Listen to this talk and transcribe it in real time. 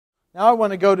Now I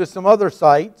want to go to some other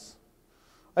sites.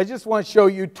 I just want to show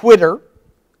you Twitter.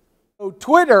 So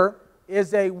Twitter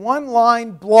is a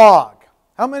one-line blog.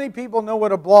 How many people know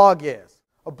what a blog is?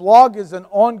 A blog is an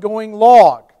ongoing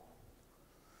log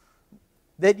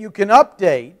that you can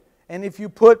update, and if you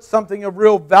put something of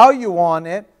real value on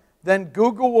it, then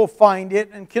Google will find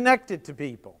it and connect it to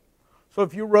people. So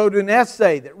if you wrote an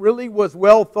essay that really was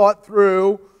well thought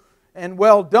through and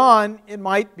well done, it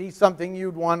might be something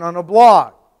you'd want on a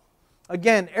blog.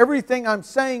 Again, everything I'm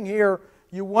saying here,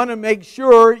 you want to make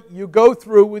sure you go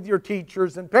through with your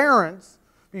teachers and parents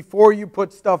before you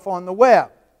put stuff on the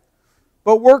web.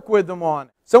 But work with them on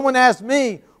it. Someone asked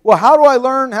me, well, how do I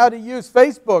learn how to use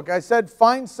Facebook? I said,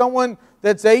 find someone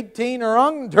that's 18 or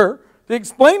under to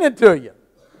explain it to you.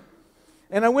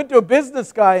 And I went to a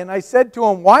business guy and I said to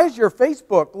him, why does your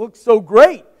Facebook look so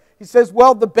great? He says,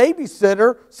 well, the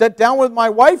babysitter sat down with my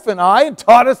wife and I and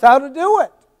taught us how to do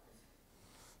it.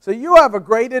 So you have a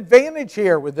great advantage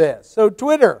here with this. So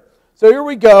Twitter. So here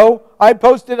we go. I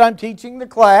posted I'm teaching the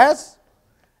class.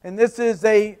 And this is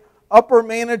a upper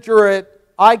manager at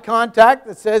Eye Contact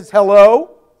that says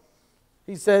hello.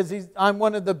 He says I'm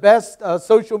one of the best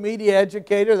social media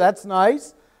educator. That's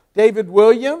nice. David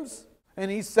Williams. And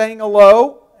he's saying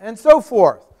hello and so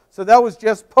forth. So that was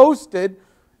just posted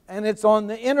and it's on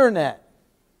the internet.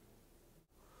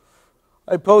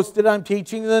 I posted I'm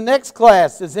teaching the next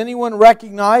class. Does anyone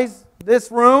recognize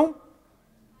this room?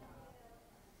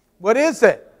 What is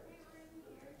it?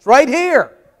 It's right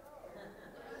here.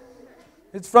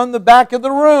 It's from the back of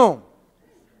the room.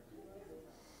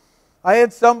 I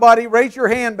had somebody, raise your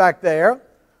hand back there,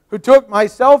 who took my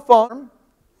cell phone,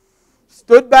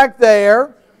 stood back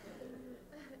there,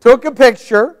 took a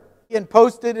picture, and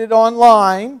posted it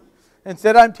online and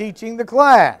said, I'm teaching the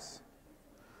class.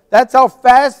 That's how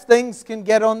fast things can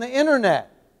get on the internet.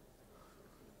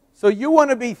 So you want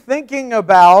to be thinking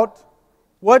about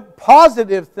what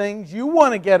positive things you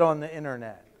want to get on the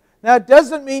internet. Now, it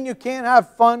doesn't mean you can't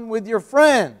have fun with your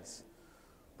friends.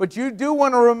 But you do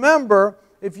want to remember,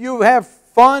 if you have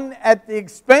fun at the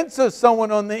expense of someone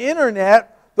on the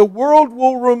internet, the world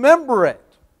will remember it.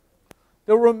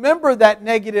 They'll remember that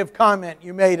negative comment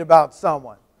you made about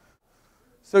someone.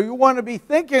 So you want to be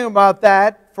thinking about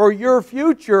that for your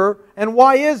future. And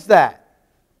why is that?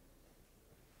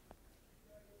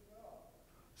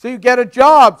 So you get a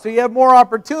job, so you have more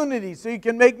opportunities, so you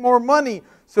can make more money,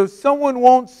 so someone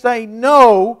won't say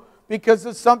no because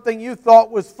of something you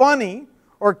thought was funny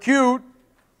or cute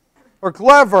or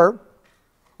clever,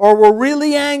 or were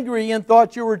really angry and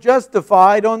thought you were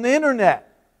justified on the internet.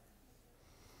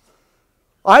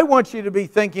 I want you to be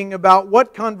thinking about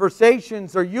what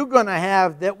conversations are you going to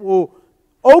have that will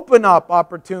open up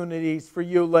opportunities for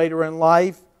you later in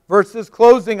life versus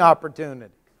closing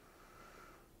opportunities.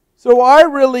 So I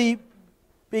really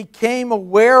became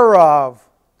aware of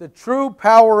the true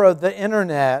power of the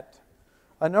internet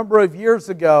a number of years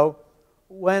ago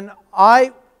when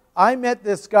I met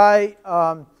this guy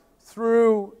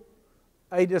through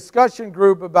a discussion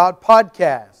group about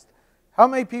podcasts. How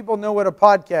many people know what a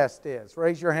podcast is?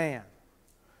 Raise your hand.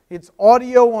 It's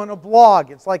audio on a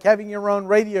blog. It's like having your own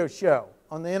radio show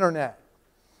on the internet.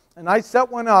 And I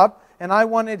set one up and I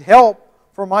wanted help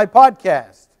for my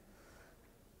podcast.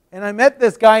 And I met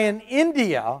this guy in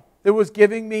India that was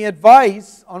giving me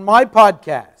advice on my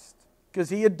podcast because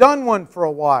he had done one for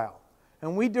a while.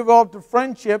 And we developed a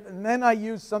friendship, and then I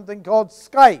used something called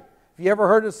Skype. Have you ever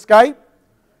heard of Skype?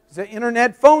 It's an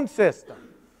internet phone system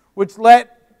which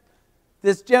let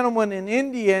this gentleman in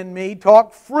India and me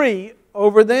talk free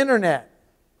over the internet.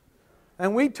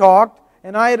 And we talked,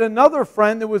 and I had another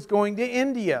friend that was going to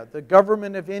India. The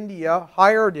government of India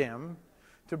hired him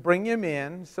to bring him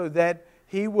in so that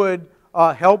he would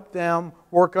help them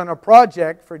work on a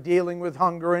project for dealing with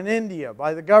hunger in India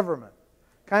by the government.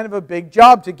 Kind of a big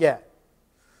job to get.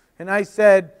 And I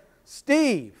said,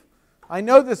 Steve, I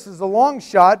know this is a long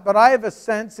shot, but I have a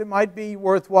sense it might be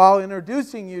worthwhile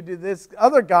introducing you to this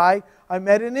other guy I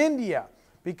met in India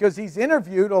because he's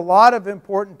interviewed a lot of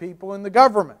important people in the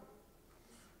government.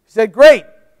 He said, great,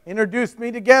 introduced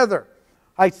me together.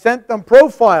 I sent them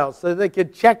profiles so they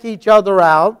could check each other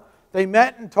out. They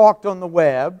met and talked on the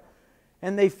web,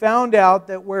 and they found out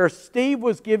that where Steve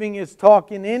was giving his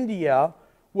talk in India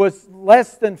was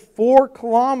less than 4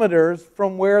 kilometers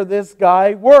from where this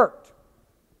guy worked.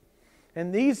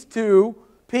 And these two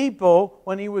people,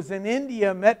 when he was in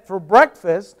India, met for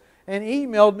breakfast and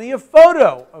emailed me a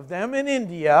photo of them in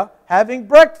India having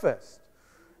breakfast.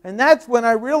 And that's when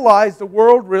I realized the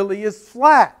world really is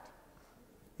flat.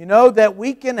 You know, that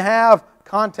we can have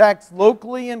contacts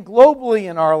locally and globally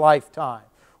in our lifetime.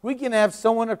 We can have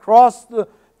someone across the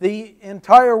the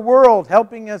entire world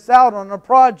helping us out on a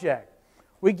project.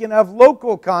 We can have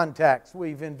local contacts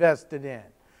we've invested in.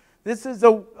 This is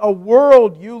a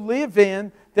world you live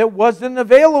in that wasn't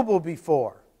available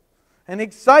before, and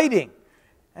exciting.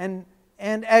 And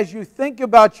as you think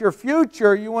about your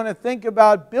future, you want to think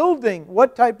about building.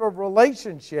 What type of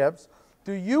relationships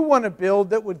do you want to build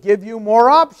that would give you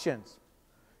more options?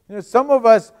 You know, some of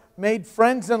us made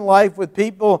friends in life with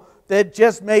people that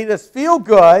just made us feel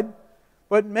good,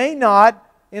 but may not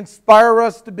inspire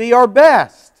us to be our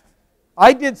best.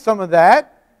 I did some of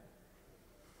that.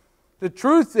 The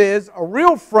truth is, a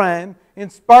real friend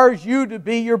inspires you to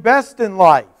be your best in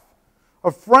life.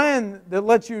 A friend that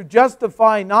lets you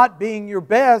justify not being your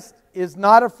best is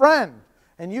not a friend.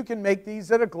 And you can make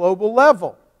these at a global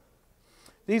level.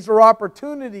 These are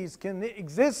opportunities can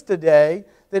exist today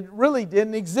that really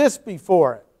didn't exist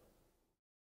before it.